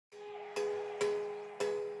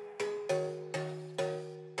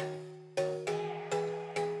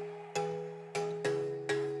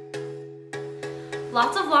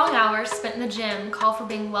Lots of long hours spent in the gym call for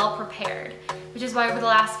being well prepared, which is why over the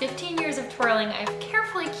last 15 years of twirling, I've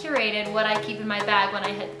carefully curated what I keep in my bag when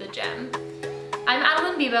I hit the gym. I'm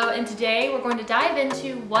Adaline Bebo, and today we're going to dive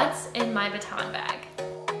into what's in my baton bag. To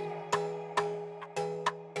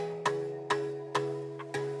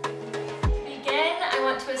begin, I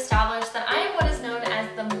want to establish that I am what is known as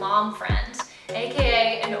the mom friend,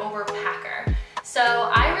 aka an overpacker. So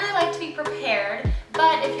I really like to be prepared,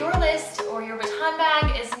 but if your list or your baton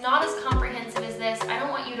bag is not as comprehensive as this, I don't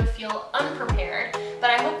want you to feel unprepared, but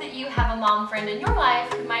I hope that you have a mom friend in your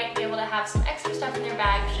life who might be able to have some extra stuff in their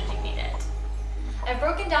bag should you need it. I've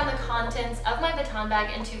broken down the contents of my baton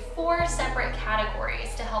bag into 4 separate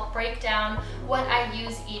categories to help break down what I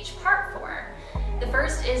use each part for. The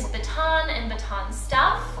first is baton and baton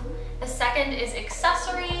stuff. The second is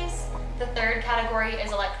accessories. The third category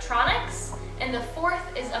is electronics. And the fourth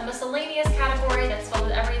is a miscellaneous category that's filled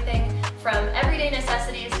with everything from everyday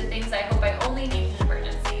necessities to things I hope I only need in an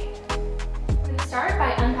emergency. I'm going to start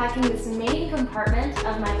by unpacking this main compartment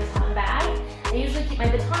of my baton bag. I usually keep my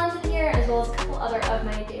batons in here as well as a couple other of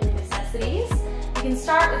my daily necessities. You can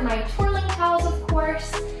start with my twirling towels, of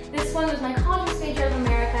course. This one was my College Major of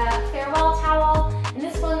America farewell towel, and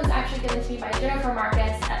this one was actually given to me by Jennifer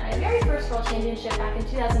Marcus at my very first World Championship back in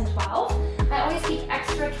 2012. I always keep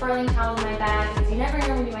extra twirling towels in my bag because you never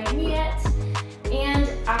know when you might need it. And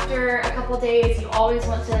after a couple days, you always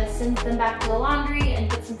want to send them back to the laundry and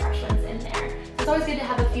put some fresh ones in there. So it's always good to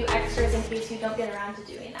have a few extras in case you don't get around to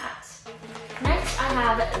doing that. Next, I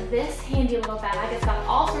have this handy little bag. It's got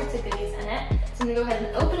all sorts of goodies in it. So I'm gonna go ahead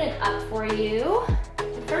and open it up for you.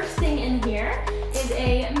 The first thing in here is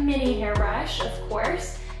a mini hairbrush, of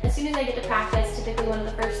course. As soon as I get to practice, typically one of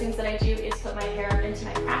the first things that I do is put my hair up into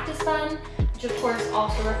my practice bun, which of course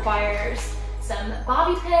also requires some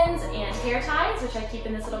bobby pins and hair ties, which I keep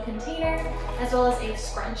in this little container, as well as a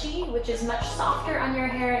scrunchie, which is much softer on your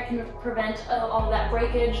hair. It can prevent all of that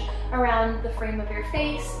breakage around the frame of your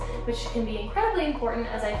face, which can be incredibly important,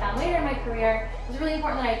 as I found later in my career. It's really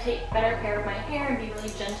important that I take better care of my hair and be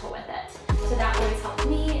really gentle with it. So that always helped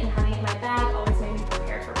me, and having it in my bag always made me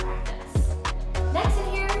prepared for practice. Next in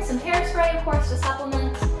here, some hairspray, of course, to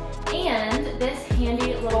supplement, and this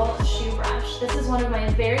handy little shoe brush. This is one of my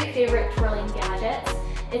very favorite twirling gadgets.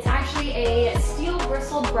 It's actually a steel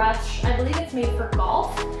bristled brush. I believe it's made for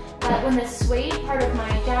golf, but when the suede part of my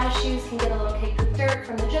jazz shoes can get a little caked with dirt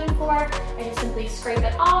from the gym floor, I just simply scrape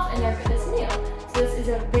it off and they're good as new. So this is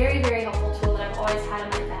a very, very helpful tool that I've always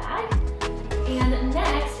had in my bag. And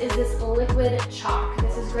next is this liquid chalk.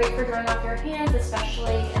 This is great for drying off your hands,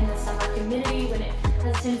 especially in the summer humidity when it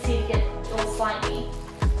has a tendency to get a little slimy.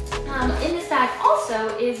 In this bag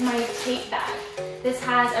also is my tape bag. This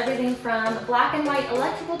has everything from black and white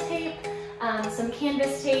electrical tape, some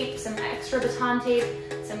canvas tape, some extra baton tape,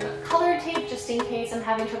 some colored tape just in case I'm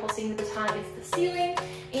having trouble seeing the baton against the ceiling,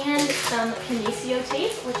 and some kinesio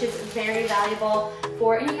tape, which is very valuable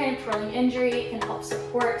for any kind of twirling injury. It can help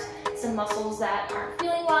support some muscles that aren't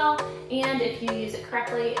feeling well, and if you use it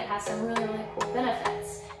correctly, it has some really, really cool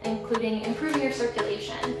benefits, including improving your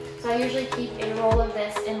circulation. So I usually keep a roll of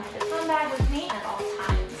this in my baton bag with me at all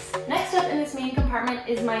times. Next up in this main compartment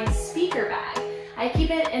is my speaker bag. I keep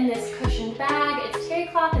it in this cushioned bag. It's terry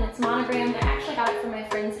cloth and it's monogrammed. I actually got it from my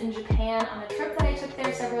friends in Japan on a trip that I took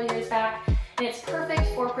there several years back. And it's perfect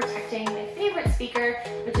for protecting my favorite speaker,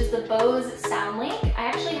 which is the Bose SoundLink. I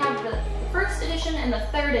actually have the first edition and the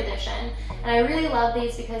third edition, and I really love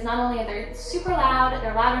these because not only are they super loud,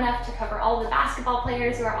 they're loud enough to cover all the basketball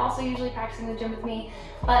players who are also usually practicing the gym with me,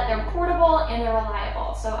 but they're portable and they're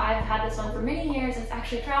reliable. So I've had this one for many years. It's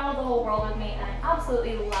actually traveled the whole world with me, and I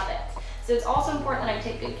absolutely love it. So it's also important that I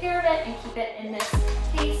take good care of it and keep it in this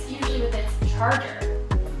case, usually with its charger.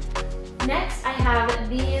 Next, I have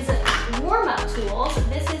these warm-up tools.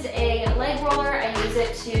 This is a leg roller. I use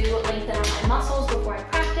it to lengthen out my muscles before I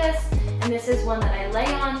practice, and this is one that I lay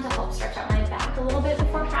on to help stretch out my back a little bit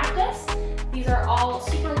before practice. These are all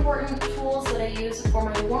super important tools that I use for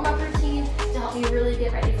my warm-up routine to help me really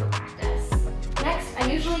get ready for practice. Next, I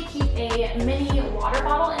usually keep a mini water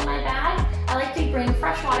bottle in my bag. I like to bring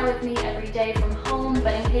fresh water with me every day from home,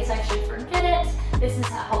 but in case I should forget it, this is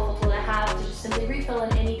a helpful tool to have to just simply refill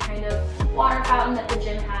in any kind of water fountain that the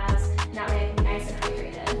gym has, and that way I can be nice and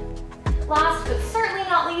hydrated. Last but certainly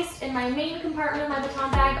not least, in my main compartment of my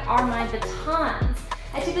baton bag are my batons.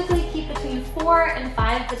 I typically keep between 4 and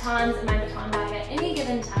 5 batons in my baton bag at any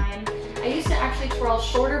given time. I used to actually twirl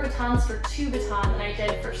shorter batons for 2 baton than I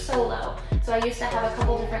did for solo, so I used to have a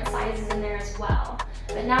couple different sizes in there as well.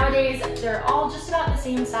 But nowadays, they're all just about the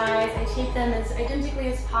same size. I tape them as identically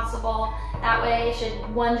as possible, That way,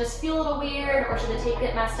 should one just feel a little weird or should the tape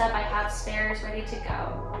get messed up, I have spares ready to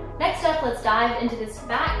go. Next up, let's dive into this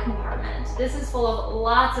back compartment. This is full of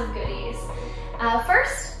lots of goodies.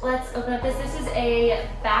 First, let's open up this. This is a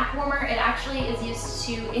back warmer. It actually is used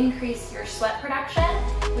to increase your sweat production,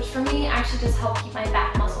 which for me actually just helps keep my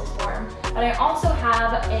back muscles warm. But I also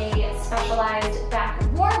have a specialized back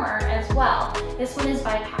warmer as well. This one is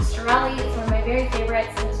by Pastorelli. It's one of my very favorites,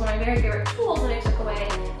 and it's one of my very favorite tools that I took away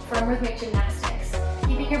from rhythmic gymnastics.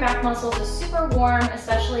 Keeping your back muscles is super warm,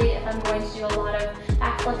 especially if I'm going to do a lot of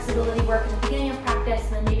back flexibility work in the beginning of practice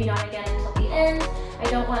and then maybe not again until the end. I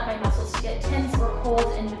don't want my muscles to get tense or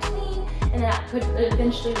cold in between, and that could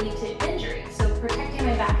eventually lead to injury. So protecting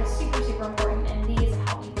my back is super, super important, and these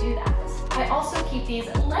help me do that. I also keep these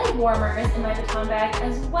leg warmers in my baton bag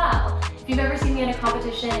as well. If you've ever seen me at a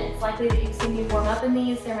competition, it's likely that you've seen me warm up in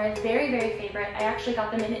these. They're my very, very favorite. I actually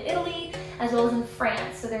got them in Italy as well as in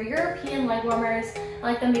France. So they're European leg warmers. I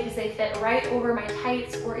like them because they fit right over my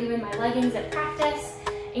tights or even my leggings at practice,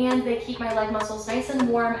 and they keep my leg muscles nice and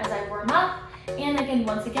warm as I warm up, and they can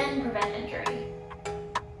once again prevent injury.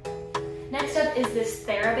 Next up is this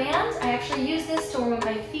TheraBand. I actually use this to warm up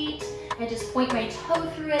my feet. I just point my toe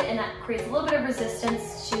through it, and that creates a little bit of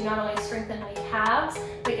resistance to not only strengthen my calves,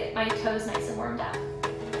 but get my toes nice and warmed up.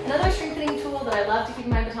 Another strengthening tool that I love to keep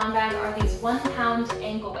in my baton bag are these 1 pound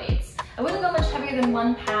ankle weights. I wouldn't go much heavier than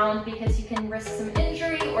 1 pound because you can risk some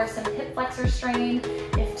injury or some hip flexor strain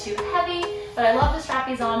if too heavy, but I love to strap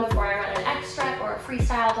these on before I run an X-Stretch or a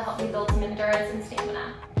freestyle to help me build some endurance and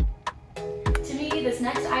stamina. To me, this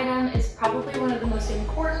next item is probably one of the most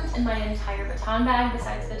important in my entire baton bag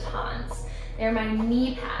besides batons. They're my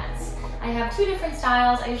knee pads. I have 2 different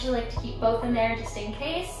styles. I usually like to keep both in there just in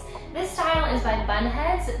case. This style is by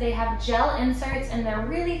Bunheads. They have gel inserts and they're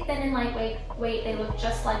really thin and lightweight. They look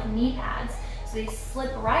just like knee pads. So they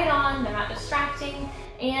slip right on, they're not distracting,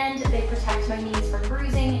 and they protect my knees from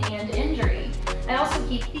bruising and injury. I also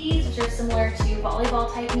keep these, which are similar to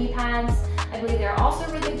volleyball type knee pads. I believe they're also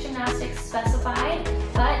rhythmic gymnastics specified,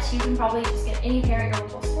 but you can probably just get any pair at your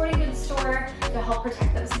local sporting goods store to help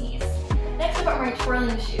protect those knees. Next up are my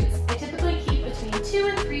twirling shoes. I typically keep between 2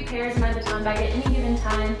 and 3 pairs in my baton bag at any given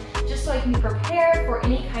time, just so I can be prepared for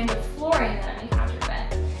any kind of flooring that I'm encountered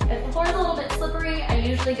with. If the floor is a little bit slippery, I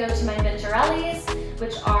usually go to my Venturellis,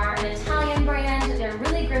 which are an Italian brand. They're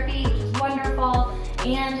really grippy, which is wonderful,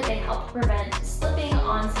 and they help prevent slipping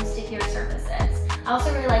on some stickier surfaces. I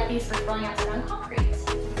also really like these for twirling outside on concrete.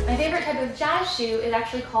 My favorite type of jazz shoe is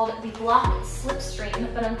actually called the Block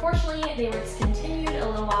Slipstream, but unfortunately they were discontinued a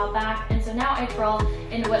little while back, and so now I twirl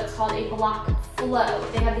in what's called a Block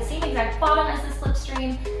Flow. They have the same exact bottom as the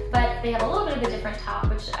Slipstream, but they have a little bit of a different top,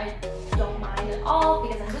 which I don't mind at all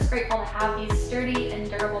because I'm just grateful to have these sturdy and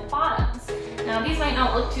durable bottoms. Now these might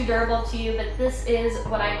not look too durable to you, but this is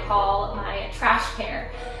what I call my trash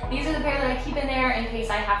pair. These are the pair that I keep in there in case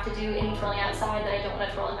I have to do any twirling outside that I don't want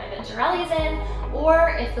to twirl in my Venturellis in,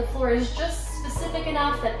 or if the floor is just specific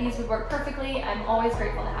enough that these would work perfectly, I'm always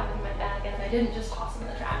grateful to have them in my bag and I didn't just toss them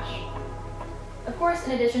in the trash. Of course,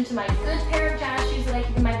 in addition to my good pair of jazz shoes that I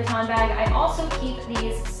keep in my baton bag, I also keep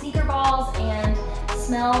these sneaker balls and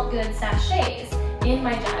smell good sachets in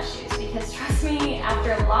my jazz shoes because trust me,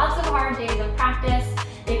 after lots of hard days of practice,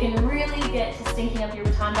 they can really get to stinking up your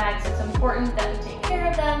baton bag, so it's important that we take care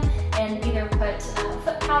of them and either put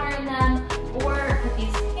foot powder in them or put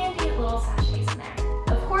these handy little sachets in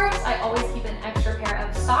there. Of course, I always keep an extra pair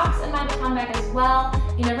of socks in my baton bag as well.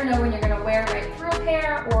 You never know when you're going to wear right through a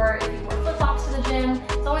pair, or if you wear flip-flops to the gym.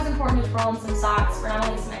 It's always important to twirl in some socks for not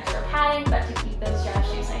only some extra padding, but to keep those jazz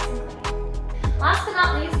shoes nice and clean. Last but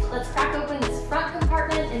not least, let's crack open this front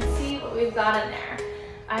compartment and see what we've got in there.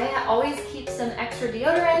 I always keep some extra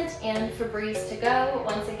deodorant and Febreze to go.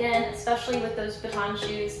 Once again, especially with those baton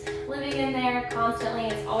shoes living in there constantly,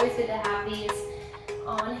 it's always good to have these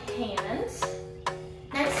on hand.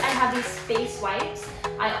 Next, I have these face wipes.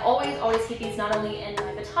 I always keep these not only in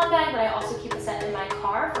my baton bag, but I also keep a set in my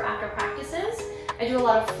car for after practices. I do a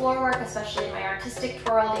lot of floor work, especially in my artistic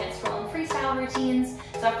twirl, dance twirl, and freestyle routines.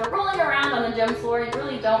 So after rolling around on the gym floor, you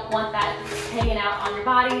really don't want that hanging out on your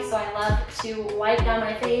body. So I love to wipe down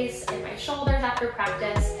my face and my shoulders after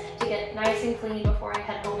practice to get nice and clean before I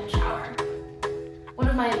head home and shower. One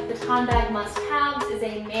of my baton bag must-haves is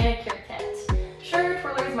a manicure kit. Sure,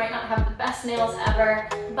 twirlers might not have the best nails ever,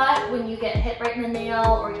 but when you get hit right in the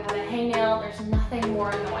nail or you have a hangnail, there's nothing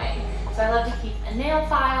more annoying. So I love to keep a nail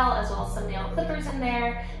file as well as some nail clippers in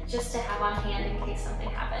there just to have on hand in case something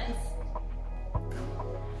happens.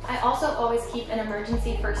 I also always keep an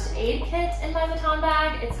emergency first aid kit in my baton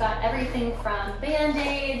bag. It's got everything from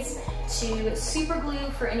Band-Aids to super glue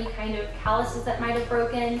for any kind of calluses that might have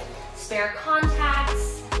broken, spare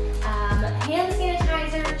contacts, hand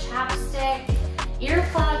sanitizer, chapstick,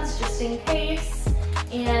 earplugs just in case,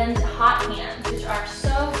 and hot hands, which are so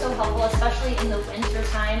helpful, especially in the winter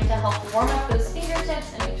time, to help warm up those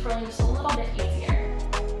fingertips and make twirling just a little bit easier.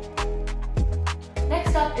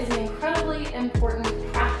 Next up is an incredibly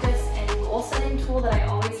important practice and goal setting tool that I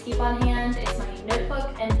always keep on hand. It's my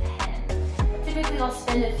notebook and pen. Typically I'll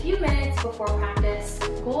spend a few minutes before practice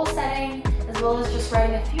goal setting, as well as just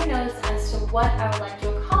writing a few notes as to what I would like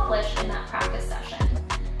to accomplish in that practice session.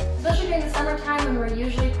 Especially during the summertime when we're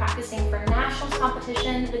usually practicing for nationals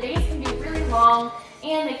competition, the days can be really long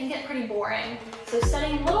and they can get pretty boring. So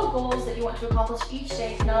setting little goals that you want to accomplish each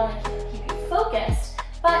day can not only keep you focused,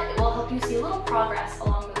 but it will help you see a little progress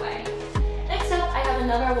along the way. Next up, I have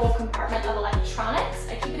another little compartment of electronics.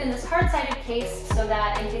 I keep it in this hard-sided case so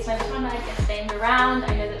that in case my baton bag gets banged around,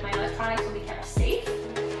 I know that my electronics will be kept safe.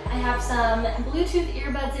 I have some Bluetooth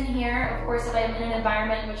earbuds in here. Of course, if I am in an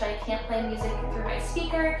environment in which I can't play music through my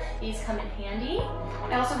speaker, these come in handy.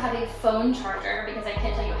 I also have a phone charger because I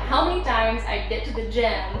can't tell you how many times I get to the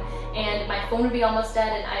gym and my phone would be almost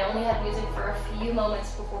dead and I only had music for a few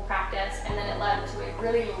moments before practice, and then it led to a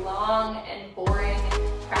really long and boring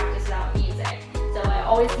practice without music. So I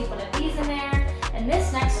always keep one of these in there. And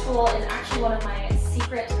this next tool is actually one of my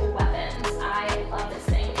secret weapons. I love this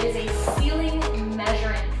thing. It is a ceiling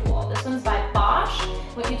measuring tool. This one's by Bosch.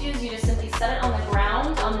 What you do is you just simply set it on the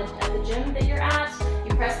ground at the gym that you're at.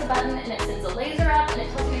 You press the button and it sends a laser up and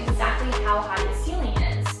it tells you exactly how high the ceiling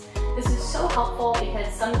is. This is so helpful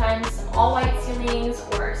because sometimes some all-white ceilings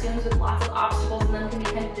or ceilings with lots of obstacles in them can be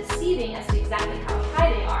kind of deceiving as to exactly how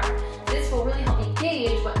high they are. This will really help me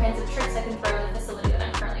gauge what kinds of tricks I can throw in the facility that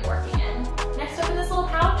I'm currently working in. Next up in this little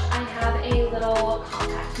pouch, I have a little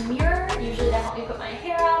compact mirror, usually to help me put my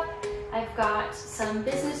hair up. I've got some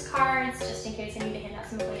business cards, just in case I need to hand out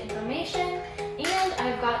some of my information. And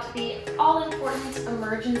I've got the all-important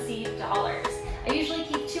emergency dollars. I usually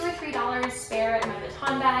keep $2 or $3 spare in my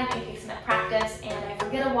baton bag in case I'm at practice and I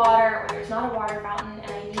forget a water or there's not a water fountain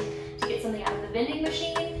and I need to get something out of the vending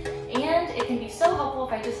machine. And it can be so helpful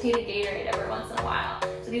if I just need a Gatorade every once in a while.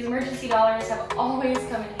 So these emergency dollars have always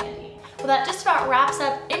come in handy. Well, that just about wraps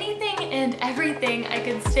up anything and everything I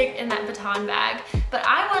could stick in that baton bag. But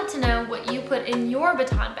I want to know what you put in your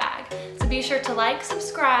baton bag. So be sure to like,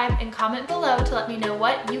 subscribe, and comment below to let me know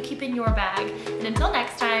what you keep in your bag. And until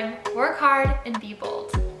next time, work hard and be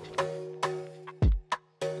bold.